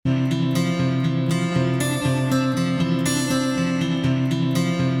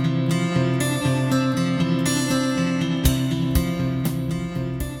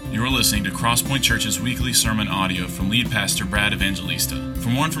Crosspoint Church's weekly sermon audio from lead pastor Brad Evangelista. For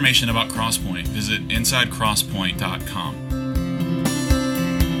more information about Crosspoint, visit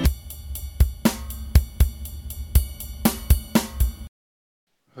insidecrosspoint.com.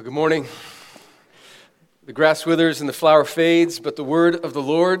 Well, good morning. The grass withers and the flower fades, but the word of the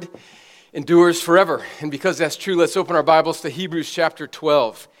Lord endures forever. And because that's true, let's open our Bibles to Hebrews chapter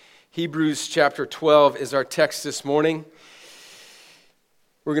 12. Hebrews chapter 12 is our text this morning.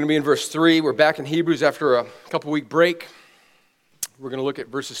 We're going to be in verse 3. We're back in Hebrews after a couple-week break. We're going to look at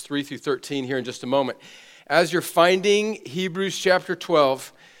verses 3 through 13 here in just a moment. As you're finding Hebrews chapter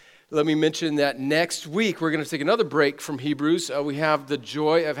 12, let me mention that next week we're going to take another break from Hebrews. We have the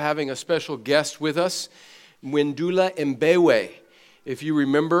joy of having a special guest with us, Mwendula Mbewe. If you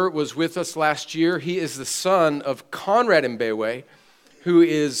remember, was with us last year. He is the son of Conrad Mbewe, who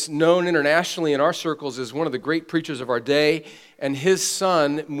is known internationally in our circles as one of the great preachers of our day, and his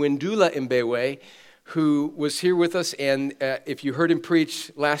son, Mwendula Mbewe, who was here with us. And if you heard him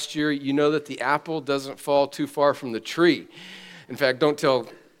preach last year, you know that the apple doesn't fall too far from the tree. In fact, don't tell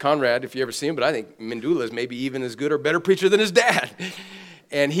Conrad if you ever see him, but I think Mwendula is maybe even as good or better preacher than his dad.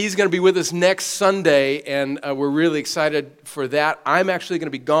 And he's going to be with us next Sunday, and we're really excited for that. I'm actually going to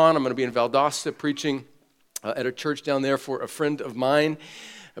be gone. I'm going to be in Valdosta preaching at a church down there for a friend of mine.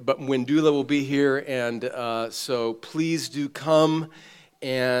 But Mwendula will be here, and so please do come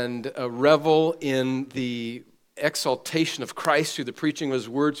and revel in the exaltation of Christ through the preaching of his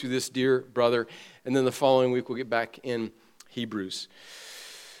word through this dear brother. And then the following week we'll get back in Hebrews.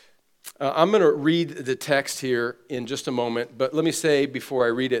 I'm going to read the text here in just a moment, but let me say before I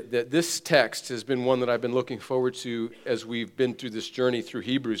read it that this text has been one that I've been looking forward to as we've been through this journey through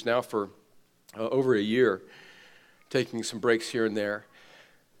Hebrews now for over a year, taking some breaks here and there.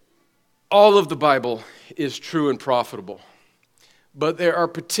 All of the Bible is true and profitable, but there are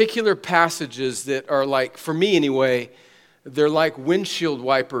particular passages that are like, for me anyway, they're like windshield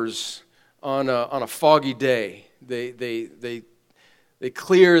wipers on a foggy day. They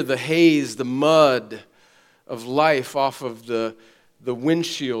clear the haze, the mud of life off of the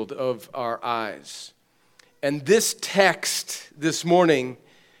windshield of our eyes. And this text this morning,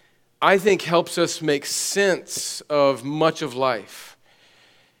 I think, helps us make sense of much of life.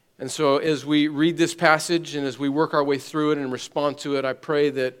 And so as we read this passage and as we work our way through it and respond to it, I pray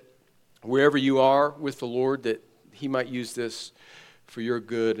that wherever you are with the Lord, that he might use this for your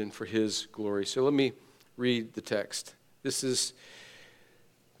good and for his glory. So let me read the text. This is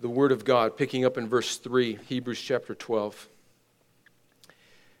the word of God, picking up in verse 3, Hebrews chapter 12.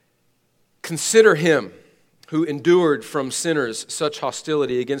 Consider him who endured from sinners such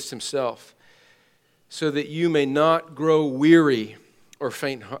hostility against himself, so that you may not grow weary or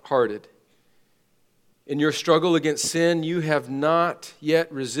faint-hearted. In your struggle against sin, you have not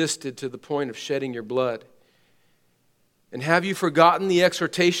yet resisted to the point of shedding your blood. And have you forgotten the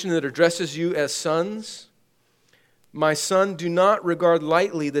exhortation that addresses you as sons? My son, do not regard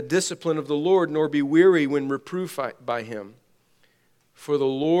lightly the discipline of the Lord, nor be weary when reproved by him. For the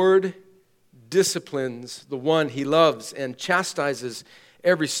Lord disciplines the one he loves and chastises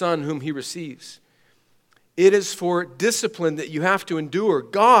every son whom he receives. It is for discipline that you have to endure.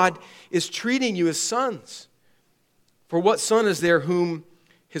 God is treating you as sons. For what son is there whom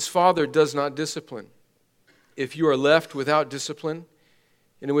his father does not discipline? If you are left without discipline,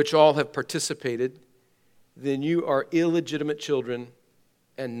 in which all have participated, then you are illegitimate children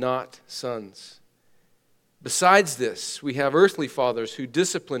and not sons. Besides this, we have earthly fathers who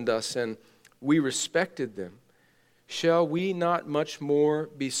disciplined us, and we respected them. Shall we not much more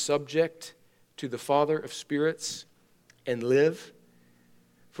be subject to the Father of spirits and live?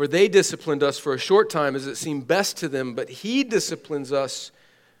 For they disciplined us for a short time as it seemed best to them, but he disciplines us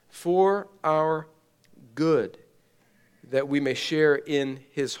for our good, that we may share in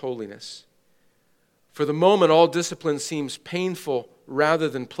his holiness. For the moment, all discipline seems painful rather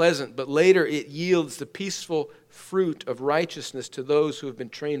than pleasant, but later it yields the peaceful fruit of righteousness to those who have been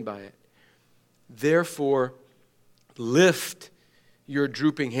trained by it. Therefore, lift your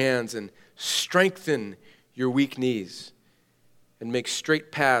drooping hands and strengthen your weak knees, and make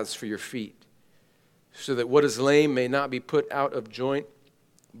straight paths for your feet, so that what is lame may not be put out of joint,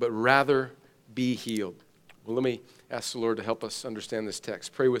 but rather be healed. Well, let me ask the Lord to help us understand this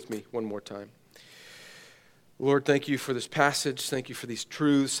text. Pray with me one more time. Lord, thank you for this passage. Thank you for these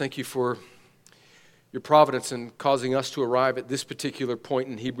truths. Thank you for your providence in causing us to arrive at this particular point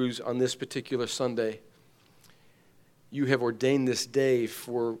in Hebrews on this particular Sunday. You have ordained this day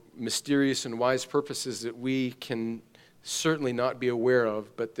for mysterious and wise purposes that we can certainly not be aware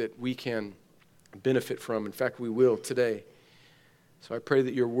of, but that we can benefit from. In fact, we will today. So I pray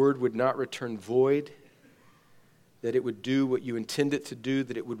that your word would not return void, that it would do what you intend it to do,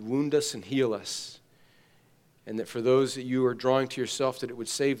 that it would wound us and heal us, and that for those that you are drawing to yourself, that it would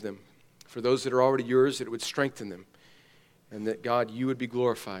save them. For those that are already yours, that it would strengthen them, and that, God, you would be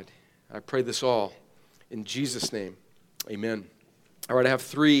glorified. I pray this all in Jesus' name. Amen. All right, I have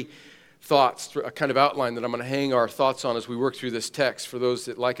three thoughts, a kind of outline that I'm going to hang our thoughts on as we work through this text. For those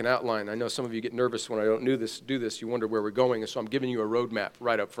that like an outline, I know some of you get nervous when I don't do this. You wonder where we're going, and so I'm giving you a roadmap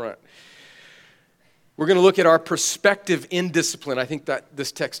right up front. We're going to look at our perspective in discipline. I think that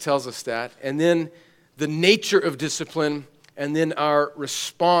this text tells us that. And then the nature of discipline, and then our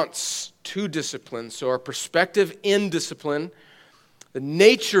response to discipline. So our perspective in discipline, the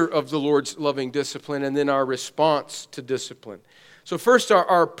nature of the Lord's loving discipline, and then our response to discipline. So first,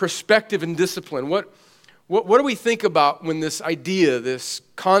 our perspective in discipline. What do we think about when this idea, this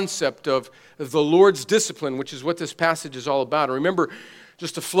concept of the Lord's discipline, which is what this passage is all about? And remember,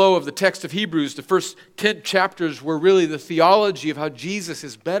 just a flow of the text of Hebrews, the first 10 chapters were really the theology of how Jesus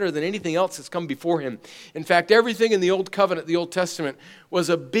is better than anything else that's come before him. In fact, everything in the Old Covenant, the Old Testament, was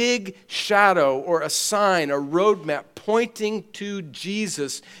a big shadow or a sign, a roadmap pointing to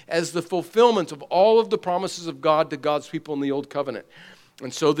Jesus as the fulfillment of all of the promises of God to God's people in the Old Covenant.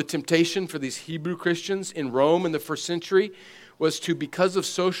 And so the temptation for these Hebrew Christians in Rome in the first century was to, because of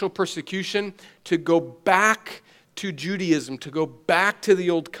social persecution, to go back to Judaism, to go back to the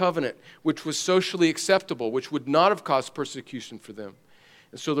Old Covenant, which was socially acceptable, which would not have caused persecution for them.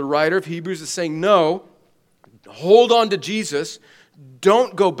 And so the writer of Hebrews is saying, no, hold on to Jesus,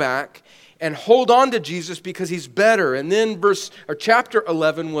 don't go back, and hold on to Jesus because he's better. And then chapter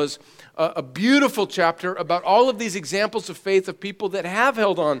 11 was a beautiful chapter about all of these examples of faith of people that have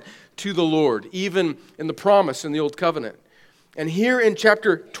held on to the Lord, even in the promise in the Old Covenant. And here in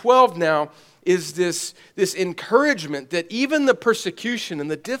chapter 12 now, is this encouragement that even the persecution and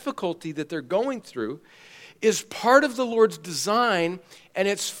the difficulty that they're going through is part of the Lord's design, and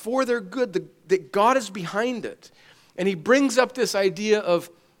it's for their good, that God is behind it. And he brings up this idea of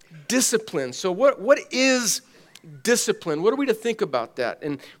discipline. So what is discipline? What are we to think about that?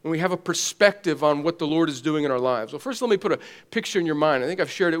 And when we have a perspective on what the Lord is doing in our lives. Well, first let me put a picture in your mind. I think I've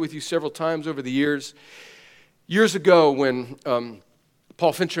shared it with you several times over the years. Years ago when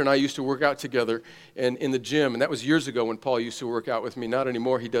Paul Fincher and I used to work out together in the gym, and that was years ago when Paul used to work out with me. Not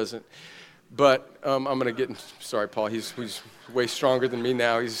anymore, he doesn't. But I'm going to sorry, Paul, he's way stronger than me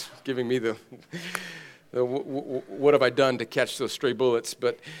now. He's giving me the what have I done to catch those stray bullets?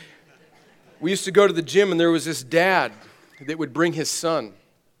 But we used to go to the gym, and there was this dad that would bring his son,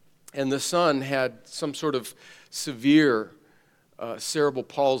 and the son had some sort of severe cerebral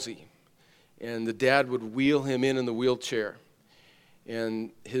palsy, and the dad would wheel him in the wheelchair. And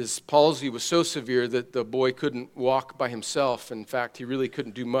his palsy was so severe that the boy couldn't walk by himself. In fact, he really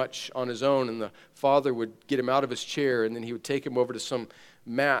couldn't do much on his own. And the father would get him out of his chair, and then he would take him over to some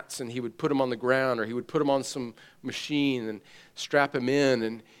mats, and he would put him on the ground, or he would put him on some machine and strap him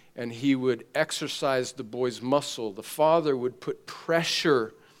in, and he would exercise the boy's muscle. The father would put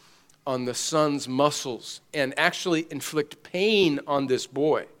pressure on the son's muscles and actually inflict pain on this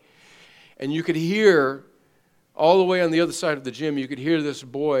boy. And you could hear, all the way on the other side of the gym, you could hear this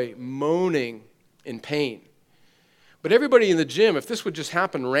boy moaning in pain. But everybody in the gym, if this would just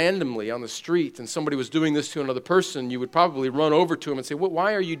happen randomly on the street and somebody was doing this to another person, you would probably run over to him and say, well,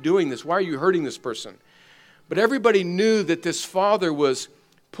 why are you doing this? Why are you hurting this person? But everybody knew that this father was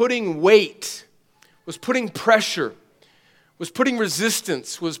putting weight, was putting pressure, was putting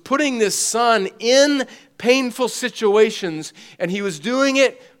resistance, was putting this son in painful situations, and he was doing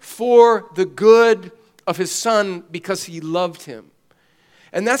it for the good of his son because he loved him.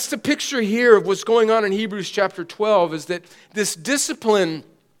 And that's the picture here of what's going on in Hebrews chapter 12, is that this discipline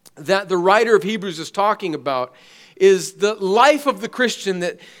that the writer of Hebrews is talking about is the life of the Christian,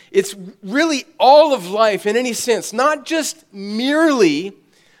 that it's really all of life in any sense, not just merely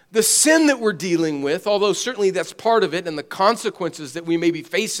the sin that we're dealing with, although certainly that's part of it, and the consequences that we may be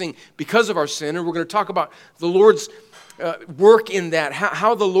facing because of our sin. And we're going to talk about the Lord's work in that,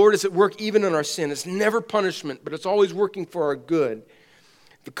 how the Lord is at work even in our sin. It's never punishment, but it's always working for our good.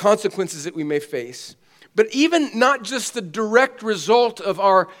 The consequences that we may face. But even not just the direct result of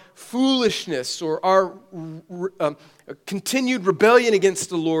our foolishness or our continued rebellion against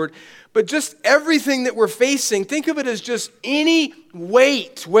the Lord, but just everything that we're facing. Think of it as just any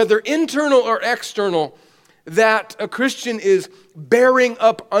weight, whether internal or external, that a Christian is bearing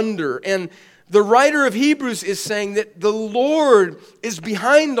up under. And the writer of Hebrews is saying that the Lord is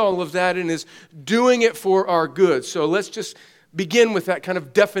behind all of that and is doing it for our good. So let's just begin with that kind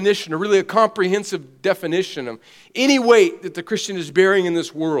of definition, or really a comprehensive definition of any weight that the Christian is bearing in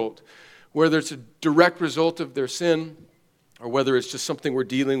this world, whether it's a direct result of their sin or whether it's just something we're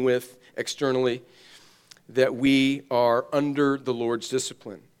dealing with externally, that we are under the Lord's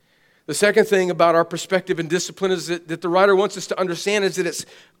discipline. The second thing about our perspective and discipline is that the writer wants us to understand is that it's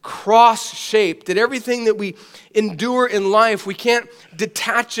cross-shaped, that everything that we endure in life, we can't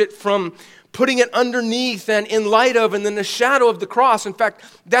detach it from putting it underneath and in light of and in the shadow of the cross. In fact,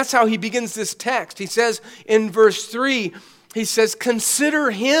 that's how he begins this text. He says in verse 3, he says,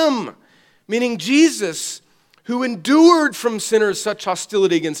 "Consider him," meaning Jesus, "who endured from sinners such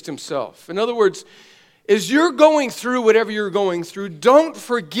hostility against himself." In other words, as you're going through whatever you're going through, don't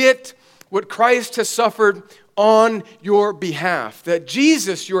forget what Christ has suffered on your behalf. That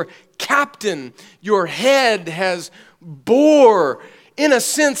Jesus, your captain, your head, has bore, in a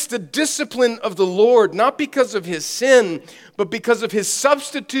sense, the discipline of the Lord, not because of his sin, but because of his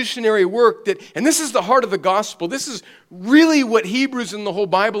substitutionary work. And this is the heart of the gospel. This is really what Hebrews and the whole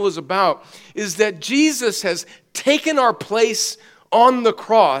Bible is about, is that Jesus has taken our place on the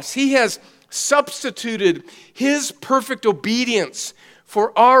cross. He has substituted his perfect obedience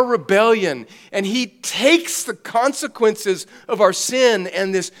for our rebellion, and he takes the consequences of our sin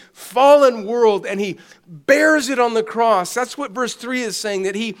and this fallen world, and he bears it on the cross. That's what verse 3 is saying,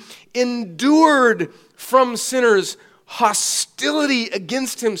 that he endured from sinners hostility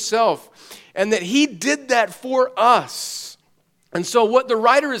against himself, and that he did that for us. And so what the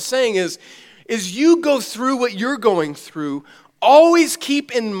writer is saying is you go through what you're going through, always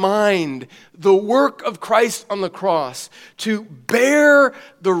keep in mind the work of Christ on the cross to bear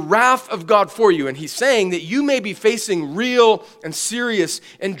the wrath of God for you. And he's saying that you may be facing real and serious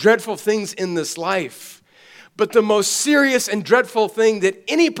and dreadful things in this life. But the most serious and dreadful thing that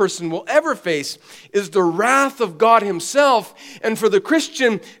any person will ever face is the wrath of God himself. And for the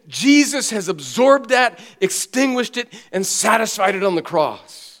Christian, Jesus has absorbed that, extinguished it, and satisfied it on the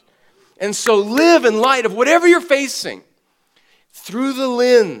cross. And so live in light of whatever you're facing through the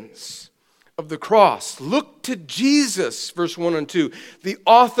lens of the cross. Look to Jesus, verse 1 and 2, the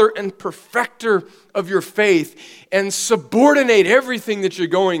author and perfecter of your faith, and subordinate everything that you're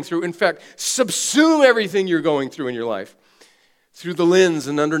going through. In fact, subsume everything you're going through in your life through the lens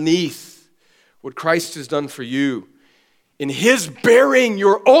and underneath what Christ has done for you in his bearing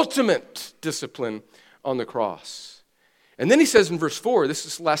your ultimate discipline on the cross. And then he says in verse 4, this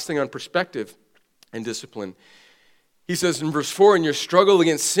is the last thing on perspective and discipline. He says in verse 4, "In your struggle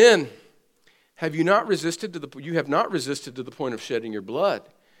against sin, you have not resisted to the point of shedding your blood."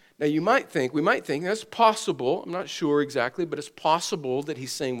 Now we might think that's possible. I'm not sure exactly, but it's possible that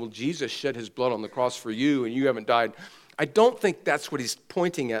he's saying, well, Jesus shed his blood on the cross for you and you haven't died. I don't think that's what he's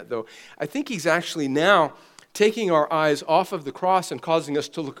pointing at, though. I think he's actually now taking our eyes off of the cross and causing us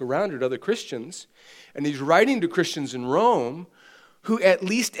to look around at other Christians. And he's writing to Christians in Rome who, at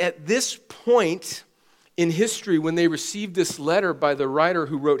least at this point in history, when they received this letter by the writer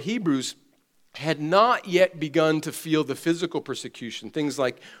who wrote Hebrews, had not yet begun to feel the physical persecution. Things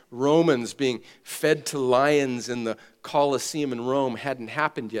like Romans being fed to lions in the Colosseum in Rome hadn't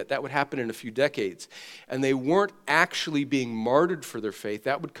happened yet. That would happen in a few decades. And they weren't actually being martyred for their faith.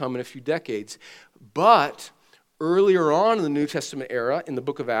 That would come in a few decades. But earlier on in the New Testament era, in the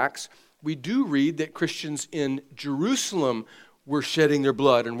book of Acts, we do read that Christians in Jerusalem were shedding their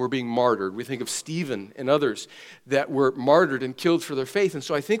blood and were being martyred. We think of Stephen and others that were martyred and killed for their faith. And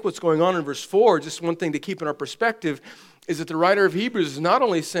so I think what's going on in verse 4, just one thing to keep in our perspective, is that the writer of Hebrews is not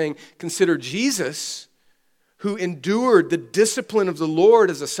only saying, consider Jesus, who endured the discipline of the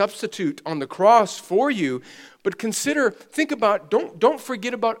Lord as a substitute on the cross for you, but think about, don't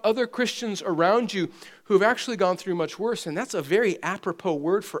forget about other Christians around you who have actually gone through much worse. And that's a very apropos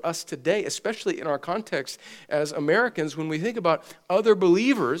word for us today, especially in our context as Americans, when we think about other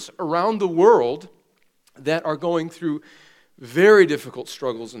believers around the world that are going through very difficult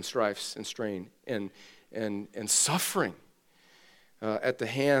struggles and strifes and strain and suffering at the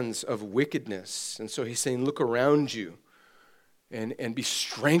hands of wickedness. And so he's saying, look around you and be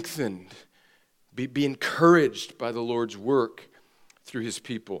strengthened. Be encouraged by the Lord's work through his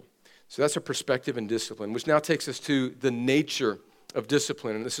people. So that's a perspective and discipline, which now takes us to the nature of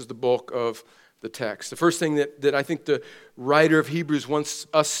discipline. And this is the bulk of the text. The first thing that I think the writer of Hebrews wants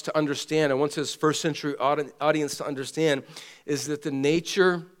us to understand, and wants his first century audience to understand, is that the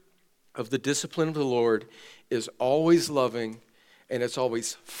nature of the discipline of the Lord is always loving and it's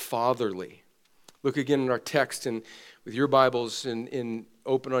always fatherly. Look again in our text, and with your Bibles in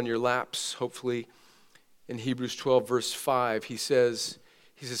open on your laps, hopefully, in Hebrews 12, verse 5, he says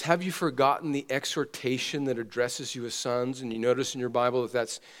He says, have you forgotten the exhortation that addresses you as sons? And you notice in your Bible that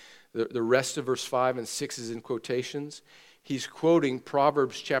that's the rest of verse 5 and 6 is in quotations. He's quoting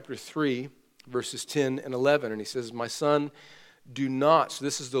Proverbs chapter 3, verses 10 and 11. And he says, my son, do not, so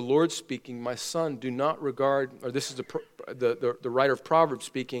this is the Lord speaking, my son, do not regard, or this is the writer of Proverbs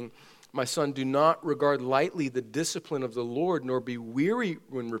speaking, my son, do not regard lightly the discipline of the Lord, nor be weary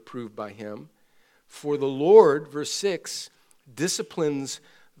when reproved by him. For the Lord, verse 6, disciplines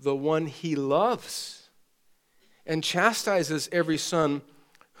the one he loves and chastises every son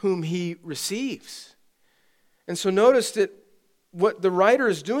whom he receives. And so notice that what the writer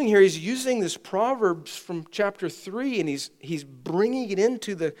is doing here, he's using this Proverbs from chapter 3, and he's bringing it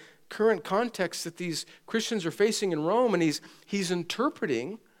into the current context that these Christians are facing in Rome, and he's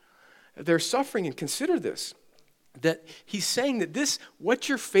interpreting their suffering. And consider this, that he's saying that this, what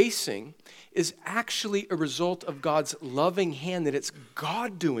you're facing, is actually a result of God's loving hand, that it's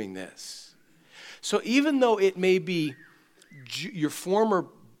God doing this. So even though it may be your former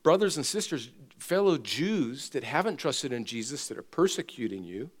brothers and sisters, fellow Jews that haven't trusted in Jesus, that are persecuting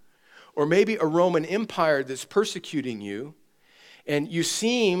you, or maybe a Roman Empire that's persecuting you, and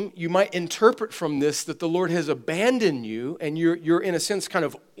you might interpret from this that the Lord has abandoned you, and you're in a sense kind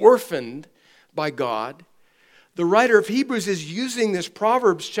of orphaned by God. The writer of Hebrews is using this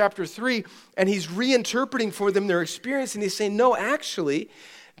Proverbs chapter 3, and he's reinterpreting for them their experience, and he's saying, no, actually,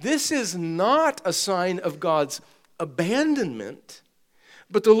 this is not a sign of God's abandonment,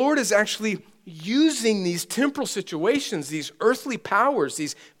 but the Lord is actually using these temporal situations, these earthly powers,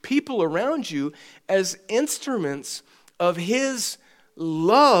 these people around you as instruments of his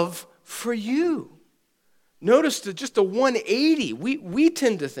love for you. Notice just a 180. We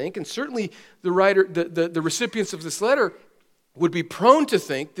tend to think, and certainly the writer, the recipients of this letter would be prone to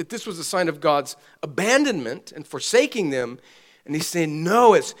think that this was a sign of God's abandonment and forsaking them. And he's saying,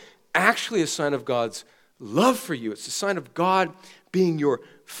 no, it's actually a sign of God's love for you. It's a sign of God being your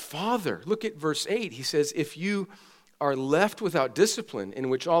Father. Look at verse 8. He says, if you are left without discipline in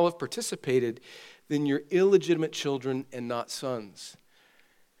which all have participated, then you're illegitimate children and not sons.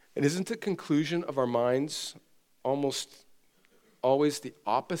 And isn't the conclusion of our minds almost always the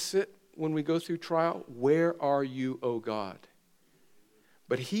opposite when we go through trial? Where are you, O God?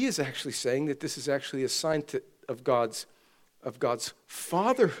 But he is actually saying that this is actually a sign of God's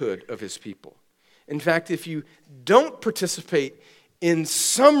fatherhood of his people. In fact, if you don't participate in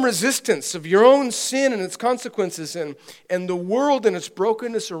some resistance of your own sin and its consequences and the world and its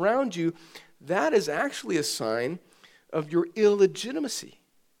brokenness around you, that is actually a sign of your illegitimacy.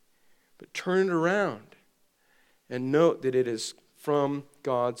 But turn it around and note that it is from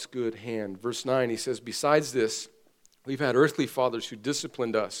God's good hand. Verse 9, he says, besides this, we've had earthly fathers who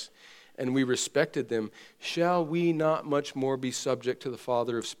disciplined us, and we respected them. Shall we not much more be subject to the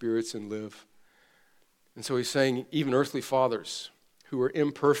Father of spirits and live? And so he's saying even earthly fathers who are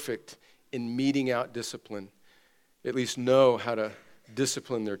imperfect in meting out discipline at least know how to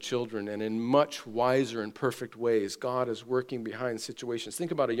discipline their children, and in much wiser and perfect ways. God is working behind situations.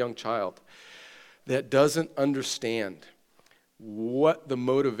 Think about a young child that doesn't understand what the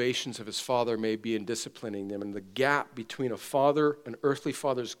motivations of his father may be in disciplining them, and the gap between an earthly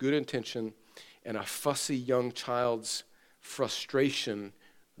father's good intention and a fussy young child's frustration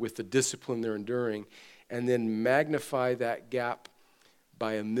with the discipline they're enduring, and then magnify that gap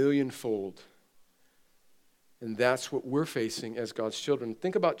by 1,000,000-fold. And that's what we're facing as God's children.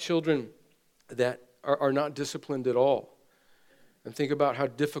 Think about children that are not disciplined at all. And think about how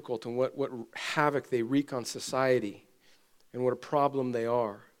difficult and what havoc they wreak on society and what a problem they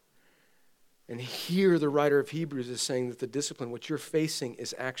are. And here the writer of Hebrews is saying that the discipline, what you're facing,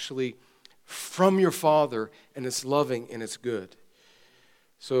 is actually from your Father, and it's loving and it's good.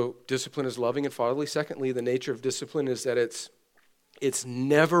 So discipline is loving and fatherly. Secondly, the nature of discipline is that it's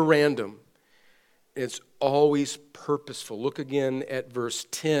never random. It's always purposeful. Look again at verse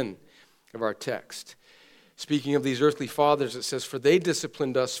 10 of our text. Speaking of these earthly fathers, it says, for they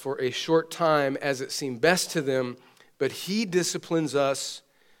disciplined us for a short time as it seemed best to them, but he disciplines us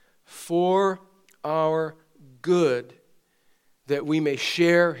for our good, that we may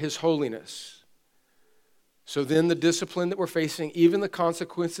share his holiness. So then the discipline that we're facing, even the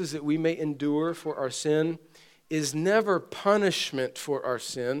consequences that we may endure for our sin, is never punishment for our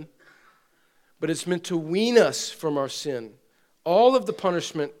sin, but it's meant to wean us from our sin. All of the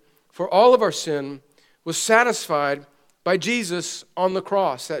punishment for all of our sin was satisfied by Jesus on the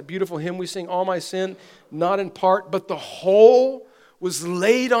cross. That beautiful hymn we sing, all my sin, not in part, but the whole was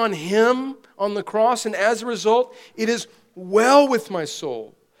laid on him on the cross. And as a result, it is well with my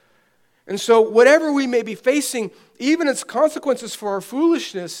soul. And so whatever we may be facing, even its consequences for our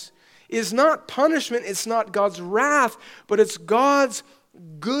foolishness, is not punishment, it's not God's wrath, but it's God's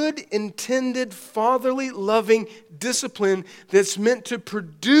good, intended, fatherly, loving discipline that's meant to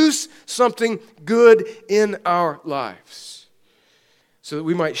produce something good in our lives so that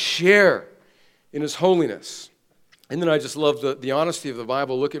we might share in His holiness. And then I just love the honesty of the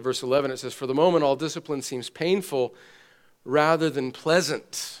Bible. Look at verse 11. It says, "For the moment all discipline seems painful rather than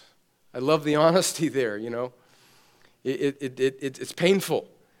pleasant." I love the honesty there, you know. It's painful.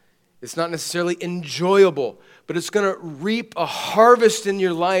 It's not necessarily enjoyable, but it's going to reap a harvest in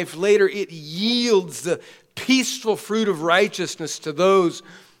your life. Later, it yields the peaceful fruit of righteousness to those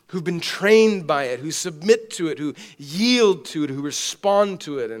who've been trained by it, who submit to it, who yield to it, who respond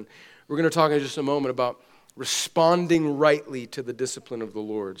to it. And we're going to talk in just a moment about responding rightly to the discipline of the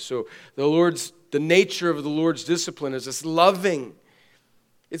Lord. So the nature of the Lord's discipline is it's loving,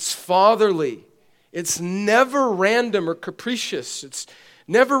 it's fatherly, it's never random or capricious, it's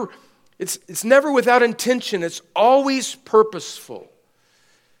never without intention. It's always purposeful.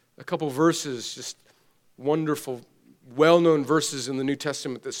 A couple verses, just wonderful, well-known verses in the New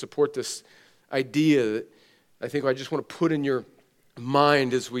Testament that support this idea that I think I just want to put in your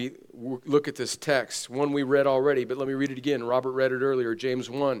mind as we look at this text. One we read already, but let me read it again. Robert read it earlier, James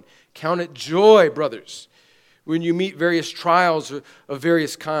 1. "Count it joy, brothers, when you meet various trials of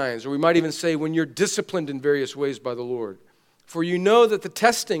various kinds." Or we might even say when you're disciplined in various ways by the Lord. "For you know that the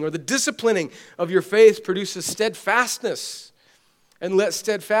testing or the disciplining of your faith produces steadfastness. And let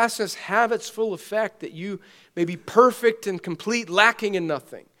steadfastness have its full effect, that you may be perfect and complete, lacking in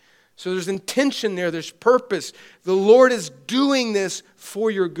nothing." So there's intention there, there's purpose. The Lord is doing this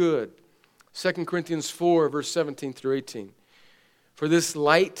for your good. 2 Corinthians 4, verse 17 through 18. "For this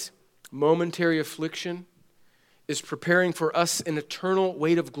light, momentary affliction is preparing for us an eternal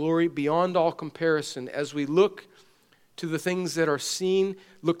weight of glory beyond all comparison, as we look to the things that are seen,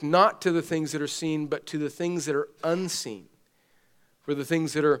 look not to the things that are seen, but to the things that are unseen. For the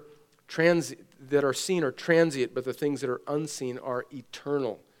things that are seen are transient, but the things that are unseen are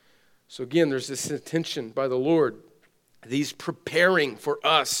eternal." So again, there's this intention by the Lord. He's preparing for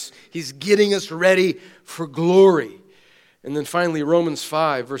us. He's getting us ready for glory. And then finally, Romans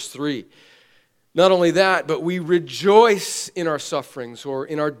 5, verse 3. "Not only that, but we rejoice in our sufferings," or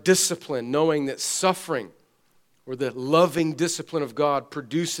in our discipline, knowing that suffering, or the loving discipline of God,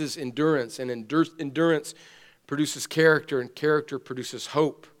 produces endurance, and endurance produces character, and character produces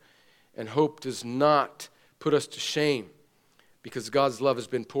hope. And hope does not put us to shame, because God's love has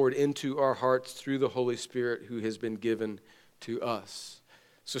been poured into our hearts through the Holy Spirit who has been given to us.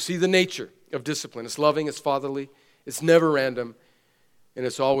 So see the nature of discipline. It's loving, it's fatherly, it's never random, and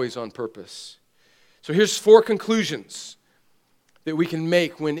it's always on purpose. So here's 4 conclusions that we can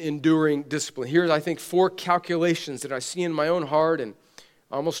make when enduring discipline. Here's, I think, 4 calculations that I see in my own heart and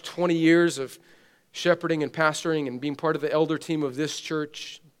almost 20 years of shepherding and pastoring and being part of the elder team of this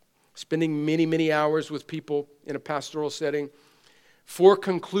church, spending many, many hours with people in a pastoral setting. 4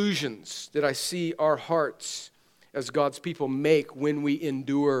 conclusions that I see our hearts as God's people make when we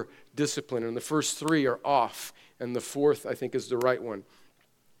endure discipline. And the first 3 are off, and the 4th, I think, is the right one.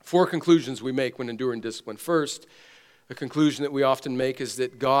 4 conclusions we make when enduring discipline. First, a conclusion that we often make is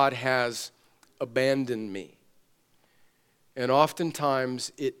that God has abandoned me. And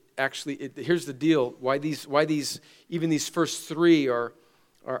oftentimes, here's the deal, why even these first 3 our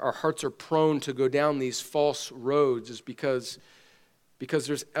hearts are prone to go down these false roads is because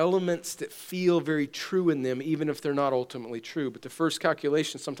there's elements that feel very true in them, even if they're not ultimately true. But the first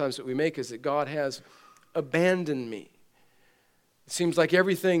calculation sometimes that we make is that God has abandoned me. It seems like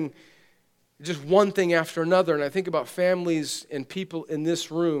everything, just one thing after another. And I think about families and people in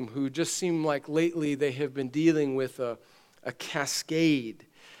this room who just seem like lately they have been dealing with a cascade,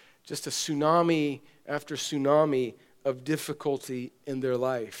 just a tsunami after tsunami of difficulty in their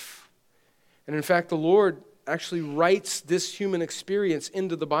life. And in fact, the Lord actually writes this human experience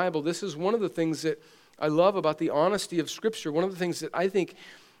into the Bible. This is one of the things that I love about the honesty of Scripture. One of the things that I think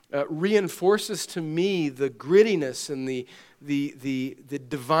reinforces to me the grittiness and the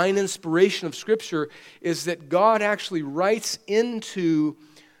divine inspiration of Scripture is that God actually writes into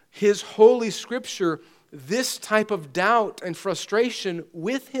His holy Scripture this type of doubt and frustration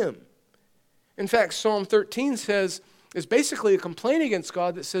with Him. In fact, Psalm 13 is basically a complaint against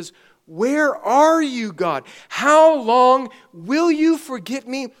God that says, "Where are you, God? How long will you forget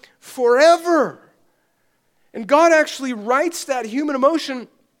me forever?" And God actually writes that human emotion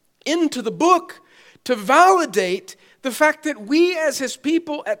into the book to validate the fact that we as His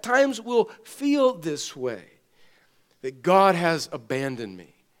people at times will feel this way, that God has abandoned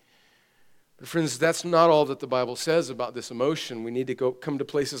me. But friends, that's not all that the Bible says about this emotion. We need to come to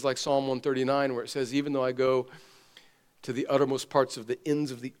places like Psalm 139 where it says, even though I go to the uttermost parts of the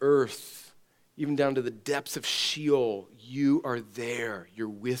ends of the earth, even down to the depths of Sheol, you are there. You're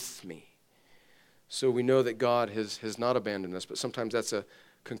with me. So we know that God has not abandoned us, but sometimes that's a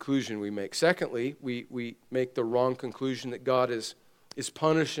conclusion we make. Secondly, we make the wrong conclusion that God is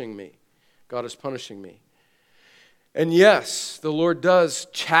punishing me. God is punishing me. And yes, the Lord does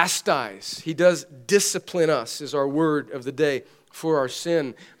chastise. He does discipline us, is our word of the day, for our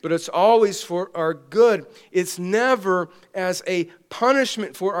sin. But it's always for our good. It's never as a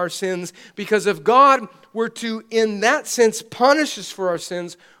punishment for our sins, because if God were to, in that sense, punish us for our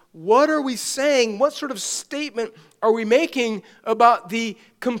sins, what are we saying? What sort of statement are we making about the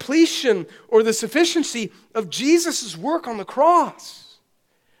completion or the sufficiency of Jesus' work on the cross?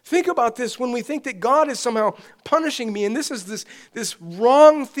 Think about this when we think that God is somehow punishing me, and this is this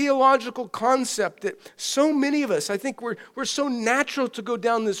wrong theological concept that so many of us, I think we're so natural to go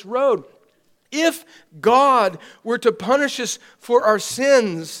down this road. If God were to punish us for our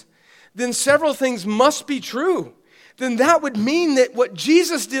sins, then several things must be true. Then that would mean that what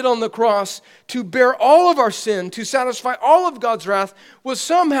Jesus did on the cross to bear all of our sin, to satisfy all of God's wrath, was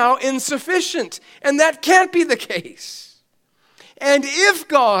somehow insufficient. And that can't be the case. And if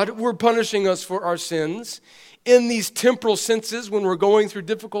God were punishing us for our sins in these temporal senses when we're going through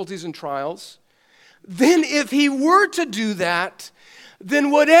difficulties and trials, then if he were to do that,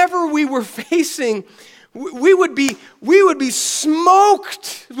 then whatever we were facing, we would be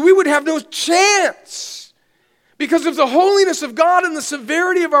smoked. We would have no chance. Because of the holiness of God and the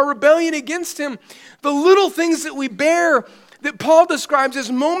severity of our rebellion against him, the little things that we bear that Paul describes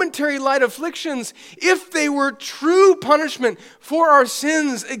as momentary light afflictions, if they were true punishment for our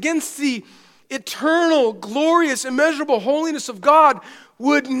sins against the eternal, glorious, immeasurable holiness of God,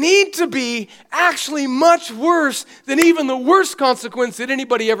 would need to be actually much worse than even the worst consequence that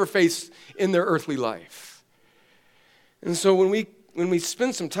anybody ever faced in their earthly life. And so when we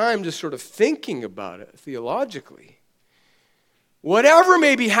spend some time just sort of thinking about it theologically, whatever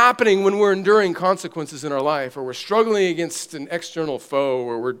may be happening when we're enduring consequences in our life, or we're struggling against an external foe,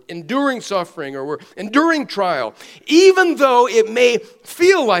 or we're enduring suffering, or we're enduring trial, even though it may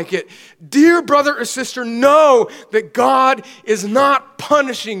feel like it, dear brother or sister, know that God is not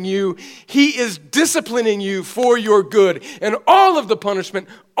punishing you. He is disciplining you for your good. And all of the punishment,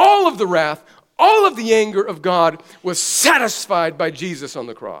 all of the wrath, all of the anger of God was satisfied by Jesus on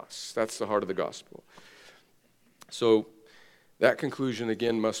the cross. That's the heart of the gospel. So that conclusion,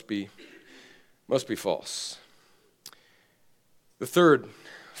 again, must be false. The third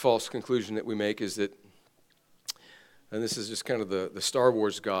false conclusion that we make is that, and this is just kind of the Star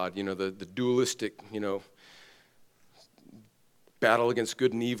Wars God, the dualistic, battle against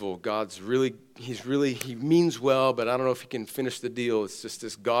good and evil. He means well, but I don't know if he can finish the deal. It's just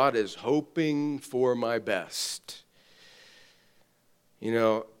this God is hoping for my best.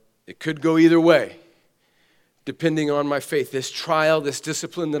 It could go either way, depending on my faith. This trial, this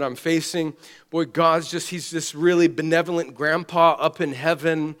discipline that I'm facing, boy, he's this really benevolent grandpa up in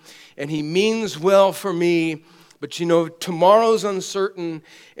heaven, and he means well for me. But tomorrow's uncertain,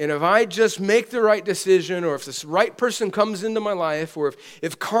 and if I just make the right decision, or if this right person comes into my life, or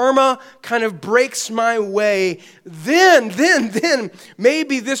if karma kind of breaks my way, then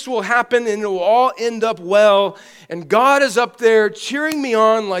maybe this will happen and it will all end up well. And God is up there cheering me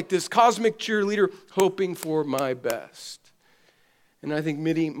on like this cosmic cheerleader, hoping for my best. And I think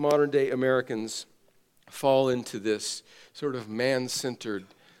many modern-day Americans fall into this sort of man-centered,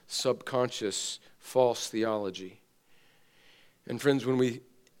 subconscious false theology. And friends, when we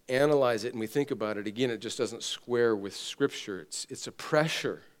analyze it and we think about it, again, it just doesn't square with Scripture. It's a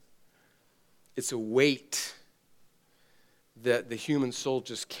pressure. It's a weight that the human soul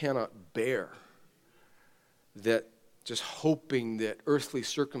just cannot bear. That just hoping that earthly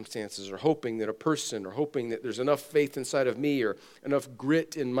circumstances, or hoping that a person, or hoping that there's enough faith inside of me, or enough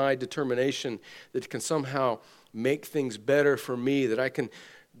grit in my determination that can somehow make things better for me, that I can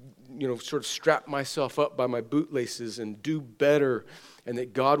sort of strap myself up by my bootlaces and do better, and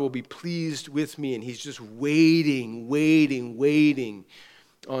that God will be pleased with me, and he's just waiting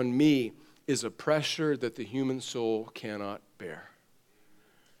on me, is a pressure that the human soul cannot bear.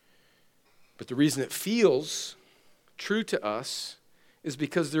 But the reason it feels true to us is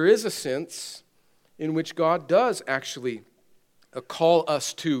because there is a sense in which God does actually call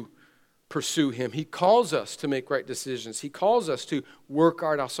us to pursue him. He calls us to make right decisions. He calls us to work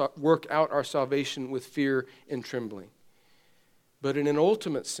out our salvation with fear and trembling. But in an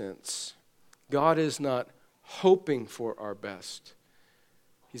ultimate sense, God is not hoping for our best.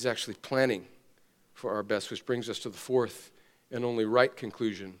 He's actually planning for our best, which brings us to the fourth and only right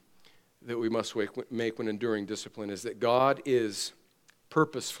conclusion that we must make when enduring discipline is that God is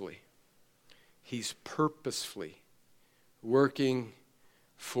He's purposefully working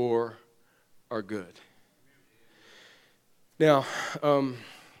for our good. Now,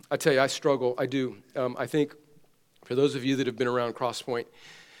 I tell you, I struggle. I do. I think for those of you that have been around Crosspoint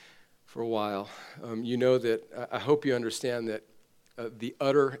for a while, you know that I hope you understand that the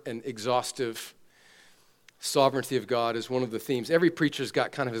utter and exhaustive sovereignty of God is one of the themes. Every preacher's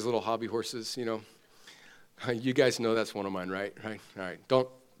got kind of his little hobby horses, you know. You guys know that's one of mine, right? Right. All right.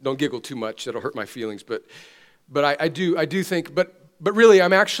 Don't giggle too much; that'll hurt my feelings. But I do think. But really,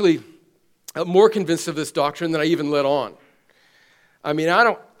 I'm actually more convinced of this doctrine than I even let on. I mean, I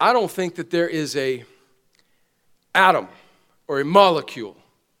don't think that there is a atom or a molecule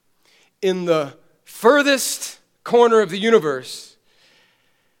in the furthest corner of the universe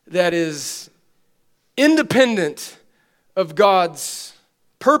that is independent of God's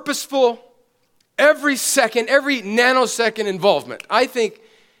purposeful, every second, every nanosecond involvement. I think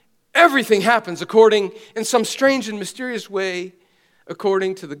everything happens in some strange and mysterious way,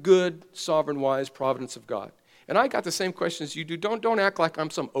 according to the good, sovereign, wise providence of God. And I got the same questions you do. Don't act like I'm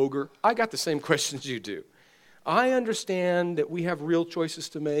some ogre. I got the same questions you do. I understand that we have real choices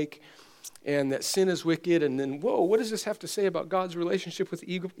to make and that sin is wicked. And then, whoa, what does this have to say about God's relationship with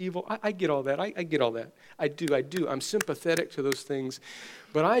evil? I get all that. I get all that. I do. I'm sympathetic to those things.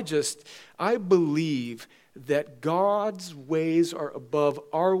 But I believe that God's ways are above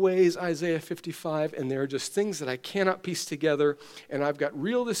our ways, Isaiah 55, and there are just things that I cannot piece together, and I've got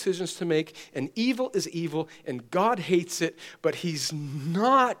real decisions to make, and evil is evil, and God hates it, but He's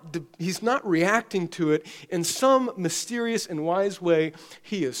not reacting to it in some mysterious and wise way.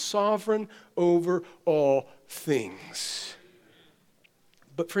 He is sovereign over all things.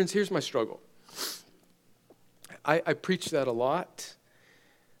 But friends, here's my struggle. I preach that a lot.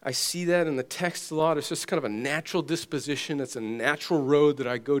 I see that in the text a lot. It's just kind of a natural disposition. It's a natural road that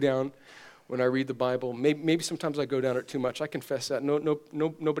I go down when I read the Bible. Maybe sometimes I go down it too much. I confess that.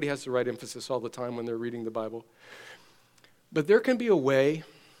 Nobody has the right emphasis all the time when they're reading the Bible. But there can be a way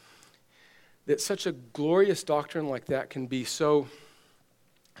that such a glorious doctrine like that can be so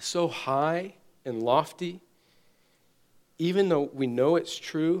high and lofty, even though we know it's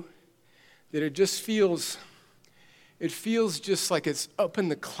true, that it just feels just like it's up in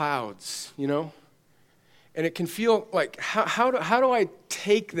the clouds, you know? And it can feel like, how do I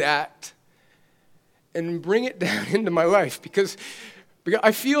take that and bring it down into my life? Because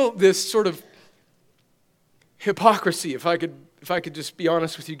I feel this sort of hypocrisy, if I could just be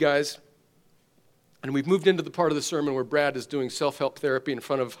honest with you guys. And we've moved into the part of the sermon where Brad is doing self-help therapy in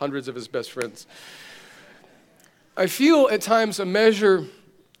front of hundreds of his best friends. I feel at times a measure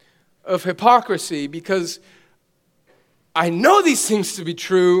of hypocrisy because I know these things to be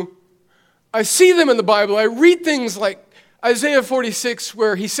true. I see them in the Bible. I read things like Isaiah 46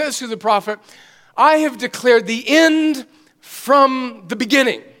 where he says to the prophet, I have declared the end from the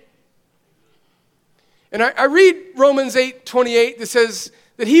beginning. And I read Romans 8:28 that says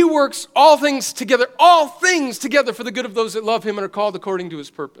that he works all things together for the good of those that love him and are called according to his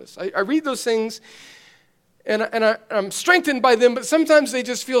purpose. I read those things and I'm strengthened by them, but sometimes they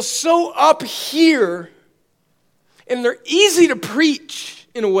just feel so up here. And they're easy to preach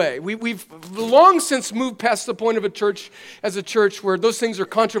in a way. We've long since moved past the point of a church where those things are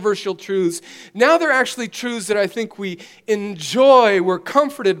controversial truths. Now they're actually truths that I think we enjoy, we're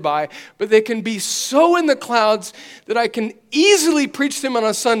comforted by, but they can be so in the clouds that I can easily preach them on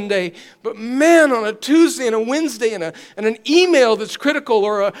a Sunday, but man, on a Tuesday and a Wednesday and an email that's critical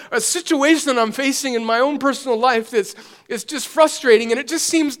or a situation that I'm facing in my own personal life it's just frustrating, and it just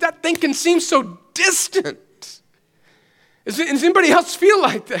seems, that thing can seem so distant. Does anybody else feel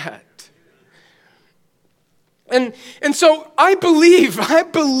like that? And so I believe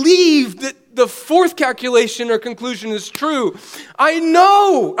that the fourth calculation or conclusion is true. I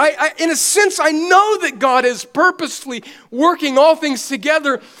know, in a sense, I know that God is purposefully working all things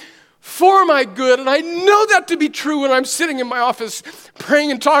together for my good, and I know that to be true when I'm sitting in my office praying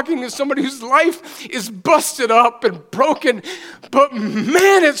and talking to somebody whose life is busted up and broken. But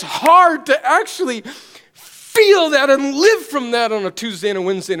man, it's hard to actually feel that and live from that on a Tuesday and a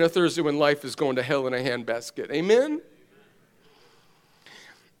Wednesday and a Thursday when life is going to hell in a handbasket. Amen?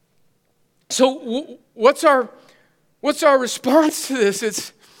 So what's our response to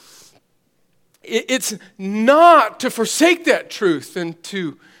this? It's not to forsake that truth and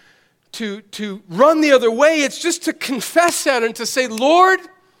to run the other way. It's just to confess that and to say, Lord,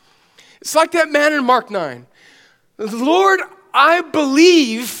 it's like that man in Mark 9. Lord, I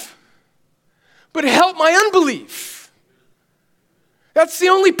believe, but help my unbelief. That's the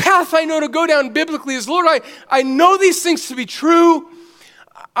only path I know to go down biblically is, Lord, I know these things to be true.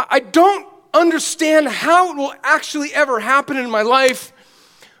 I don't understand how it will actually ever happen in my life,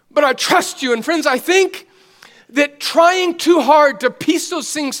 but I trust you. And friends, I think that trying too hard to piece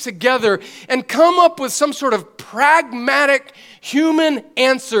those things together and come up with some sort of pragmatic human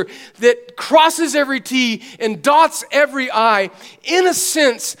answer that crosses every T and dots every I, in a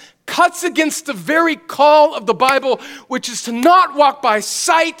sense, cuts against the very call of the Bible, which is to not walk by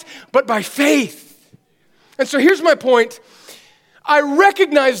sight, but by faith. And so here's my point. I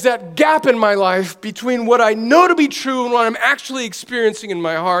recognize that gap in my life between what I know to be true and what I'm actually experiencing in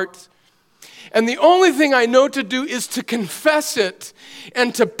my heart. And the only thing I know to do is to confess it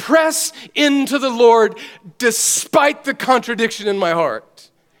and to press into the Lord despite the contradiction in my heart.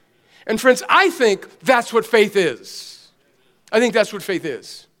 And friends, I think that's what faith is. I think that's what faith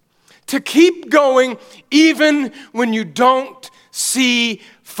is. To keep going even when you don't see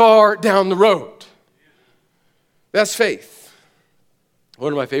far down the road. That's faith.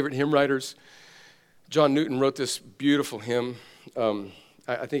 One of my favorite hymn writers, John Newton, wrote this beautiful hymn.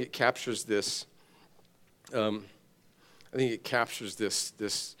 I think it captures this. This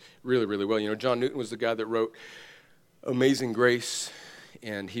really, really well. You know, John Newton was the guy that wrote Amazing Grace,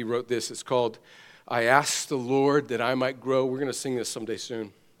 and he wrote this. It's called, I Asked the Lord That I Might Grow. We're going to sing this someday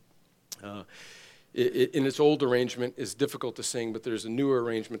soon. In its old arrangement is difficult to sing, but there's a newer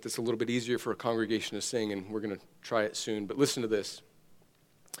arrangement that's a little bit easier for a congregation to sing, and we're going to try it soon. But listen to this.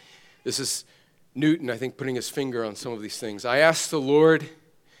 This is Newton, I think, putting his finger on some of these things. I asked the Lord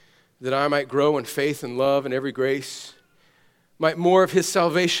that I might grow in faith and love and every grace, might more of his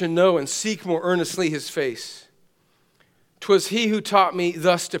salvation know and seek more earnestly his face. 'Twas he who taught me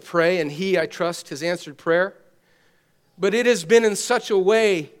thus to pray, and he, I trust, has answered prayer. But it has been in such a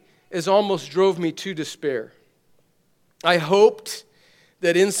way as almost drove me to despair. I hoped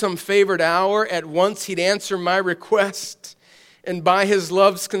that in some favored hour at once he'd answer my request, and by his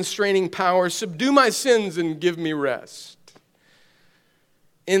love's constraining power subdue my sins and give me rest.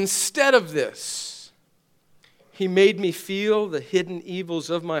 Instead of this, he made me feel the hidden evils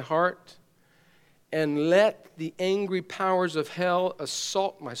of my heart and let the angry powers of hell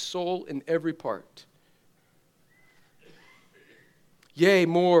assault my soul in every part. Yea,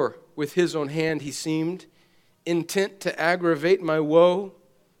 more, with his own hand he seemed, intent to aggravate my woe,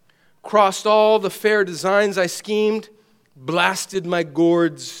 crossed all the fair designs I schemed, blasted my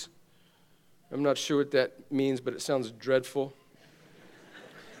gourds. I'm not sure what that means, but it sounds dreadful.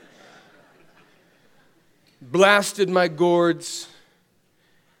 Blasted my gourds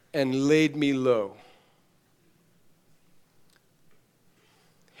and laid me low.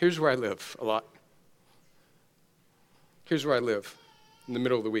 Here's where I live a lot. Here's where I live in the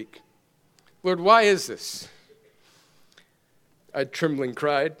middle of the week. Lord, why is this? I trembling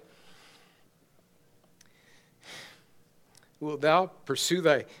cried. Wilt thou pursue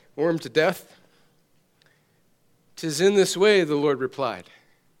thy worm to death? 'Tis in this way, the Lord replied.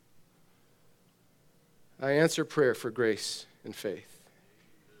 I answer prayer for grace and faith.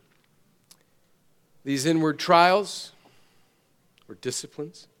 These inward trials or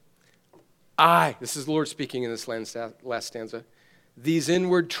disciplines, this is the Lord speaking in this last stanza, these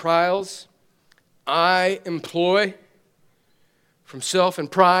inward trials I employ from self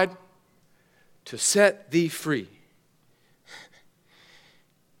and pride to set thee free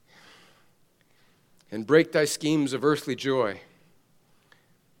and break thy schemes of earthly joy,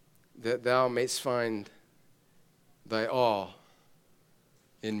 that thou mayst find thy all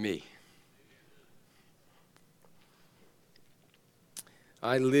in me.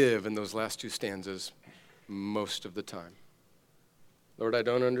 I live in those last two stanzas most of the time. Lord, I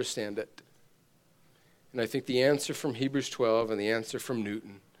don't understand it. And I think the answer from Hebrews 12 and the answer from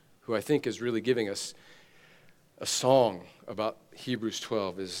Newton, who I think is really giving us a song about Hebrews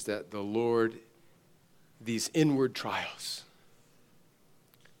 12, is that the Lord, these inward trials,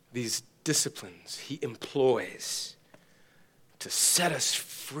 these disciplines he employs to set us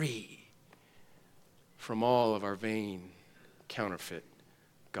free from all of our vain, counterfeit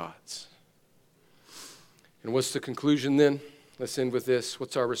gods. And what's the conclusion then? Let's end with this.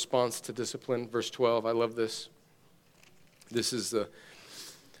 What's our response to discipline? Verse 12, I love this. This is the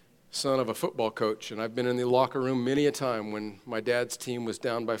son of a football coach, and I've been in the locker room many a time when my dad's team was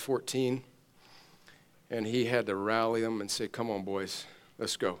down by 14, and he had to rally them and say, come on, boys,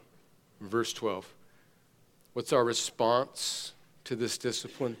 let's go. Verse 12. What's our response to this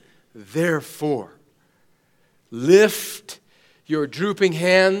discipline? Therefore, lift your drooping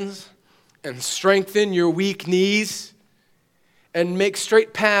hands and strengthen your weak knees and make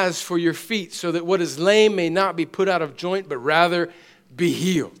straight paths for your feet, so that what is lame may not be put out of joint, but rather be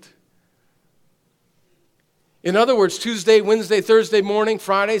healed. In other words, Tuesday, Wednesday, Thursday morning,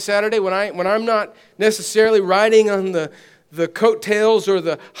 Friday, Saturday, when I'm not necessarily riding on the coattails or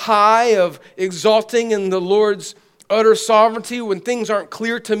the high of exalting in the Lord's utter sovereignty, when things aren't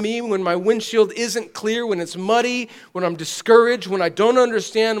clear to me, when my windshield isn't clear, when it's muddy, when I'm discouraged, when I don't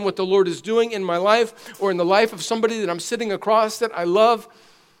understand what the Lord is doing in my life or in the life of somebody that I'm sitting across that I love,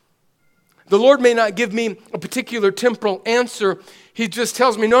 the Lord may not give me a particular temporal answer. He just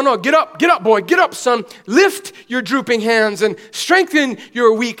tells me, no, get up, boy, get up, son. Lift your drooping hands and strengthen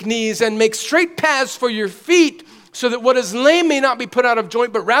your weak knees and make straight paths for your feet, so that what is lame may not be put out of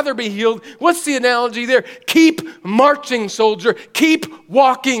joint, but rather be healed. What's the analogy there? Keep marching, soldier. Keep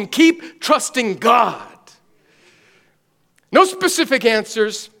walking. Keep trusting God. No specific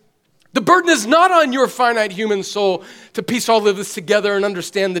answers. The burden is not on your finite human soul to piece all of this together and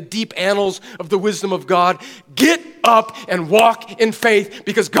understand the deep annals of the wisdom of God. Get up and walk in faith,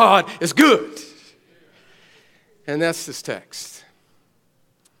 because God is good. And that's this text.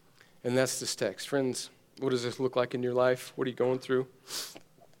 Friends, what does this look like in your life? What are you going through?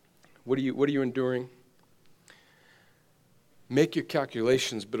 What are you enduring? Make your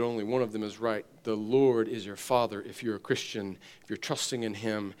calculations, but only one of them is right. The Lord is your Father if you're a Christian, if you're trusting in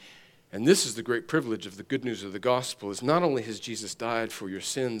Him. And this is the great privilege of the good news of the gospel, is not only has Jesus died for your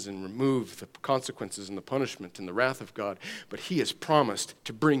sins and removed the consequences and the punishment and the wrath of God, but He has promised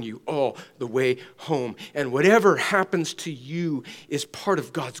to bring you all the way home. And whatever happens to you is part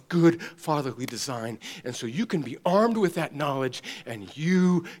of God's good fatherly design. And so you can be armed with that knowledge and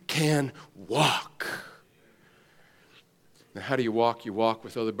you can walk. Now, how do you walk? You walk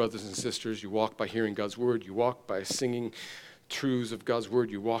with other brothers and sisters. You walk by hearing God's word. You walk by singing truths of God's word.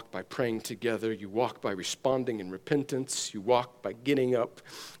 You walk by praying together. You walk by responding in repentance. You walk by getting up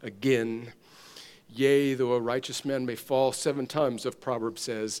again. Yea, though a righteous man may fall 7 times, the proverb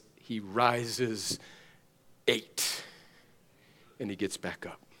says, he rises 8 and he gets back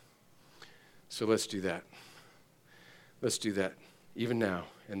up. So let's do that. Let's do that even now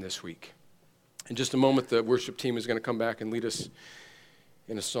and this week. In just a moment, the worship team is going to come back and lead us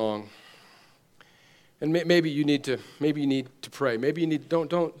in a song. And maybe you need to pray. Maybe you need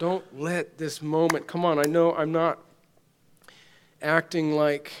don't let this moment. Come on, I know I'm not acting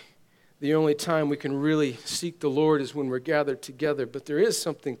like the only time we can really seek the Lord is when we're gathered together, but there is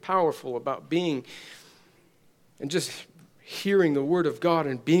something powerful about being and just hearing the word of God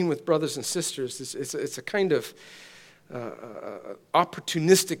and being with brothers and sisters. It's a kind of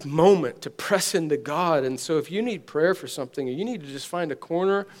opportunistic moment to press into God. And so if you need prayer for something, or you need to just find a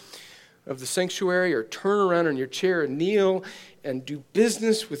corner of the sanctuary, or turn around in your chair and kneel and do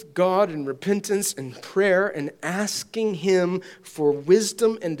business with God in repentance and prayer and asking Him for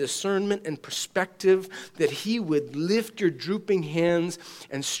wisdom and discernment and perspective, that He would lift your drooping hands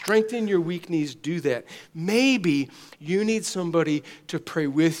and strengthen your weak knees, do that. Maybe you need somebody to pray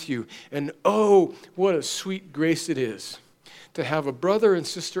with you. And oh, what a sweet grace it is to have a brother and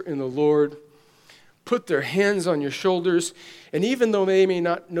sister in the Lord put their hands on your shoulders, and even though they may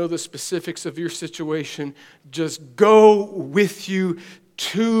not know the specifics of your situation, just go with you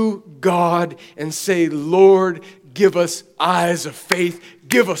to God and say, Lord, give us eyes of faith,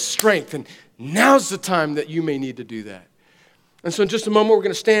 give us strength. And now's the time that you may need to do that. And so in just a moment, we're going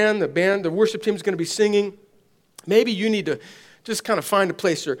to stand, the worship team is going to be singing. Maybe you need to just kind of find a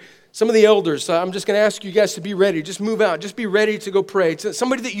place, or some of the elders, I'm just going to ask you guys to be ready. Just move out. Just be ready to go pray. It's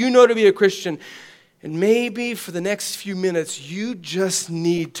somebody that you know to be a Christian. And maybe for the next few minutes, you just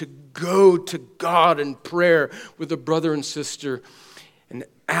need to go to God in prayer with a brother and sister and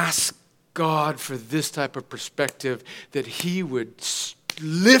ask God for this type of perspective, that He would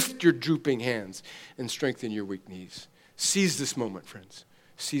lift your drooping hands and strengthen your weak knees. Seize this moment, friends.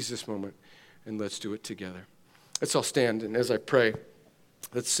 Seize this moment, and let's do it together. Let's all stand, and as I pray,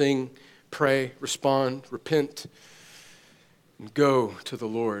 let's sing, pray, respond, repent, and go to the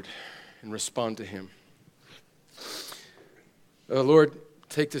Lord and respond to Him. Lord,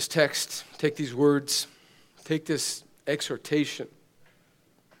 take this text, take these words, take this exhortation,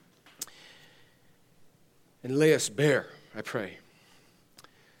 and lay us bare, I pray.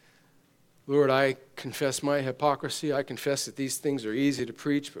 Lord, I confess my hypocrisy. I confess that these things are easy to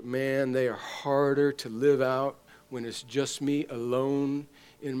preach, but man, they are harder to live out when it's just me alone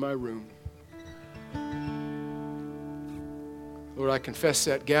in my room. Lord, I confess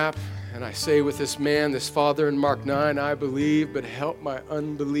that gap, and I say with this man, this father in Mark 9, I believe, but help my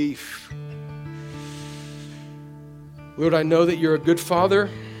unbelief. Lord, I know that you're a good father,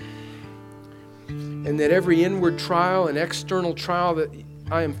 and and that every inward trial and external trial that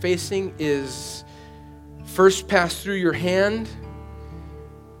I am facing is first passed through your hand,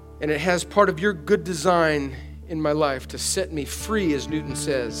 and it has part of your good design in my life to set me free, as Newton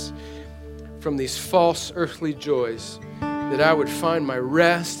says, from these false earthly joys, that I would find my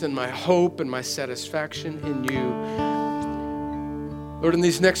rest and my hope and my satisfaction in you. Lord, in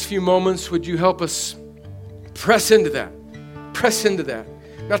these next few moments, would you help us press into that,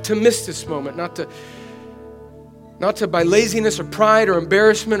 not to miss this moment, not to by laziness or pride or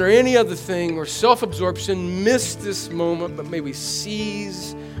embarrassment or any other thing or self-absorption miss this moment, but may we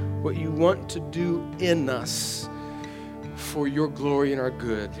seize what you want to do in us for your glory and our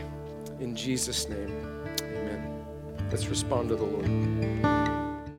good. In Jesus' name, amen. Let's respond to the Lord.